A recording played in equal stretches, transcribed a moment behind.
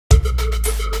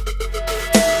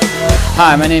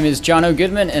Hi, my name is Jono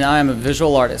Goodman, and I am a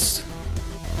visual artist.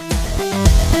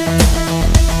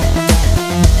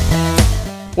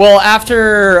 Well,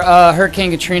 after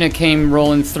Hurricane Katrina came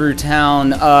rolling through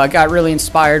town, I got really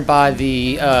inspired by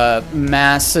the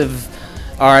massive,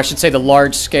 or I should say the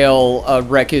large-scale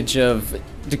wreckage of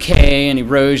decay and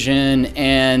erosion,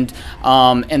 and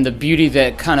the beauty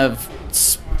that kind of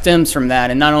stems from that,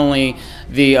 and not only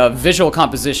the visual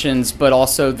compositions, but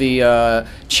also the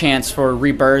chance for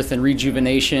rebirth and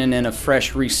rejuvenation and a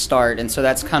fresh restart. And so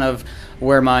that's kind of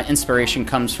where my inspiration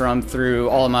comes from through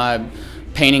all of my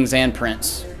paintings and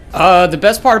prints. The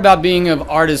best part about being an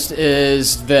artist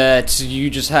is that you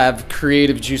just have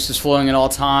creative juices flowing at all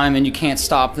time, and you can't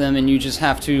stop them, and you just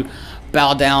have to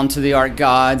bow down to the art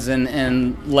gods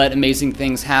and let amazing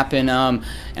things happen. And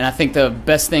I think the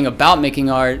best thing about making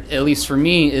art, at least for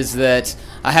me, is that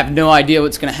I have no idea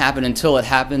what's going to happen until it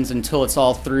happens, until it's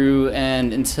all through,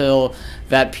 and until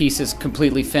that piece is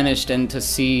completely finished. And to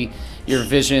see your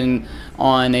vision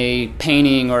on a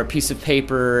painting or a piece of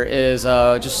paper is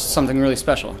just something really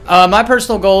special. My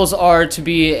personal goals are to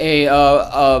be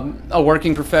a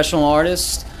working professional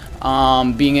artist,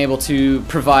 being able to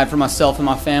provide for myself and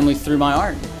my family through my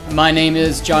art. My name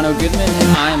is Jono Goodman,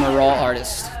 and I am a raw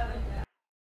artist.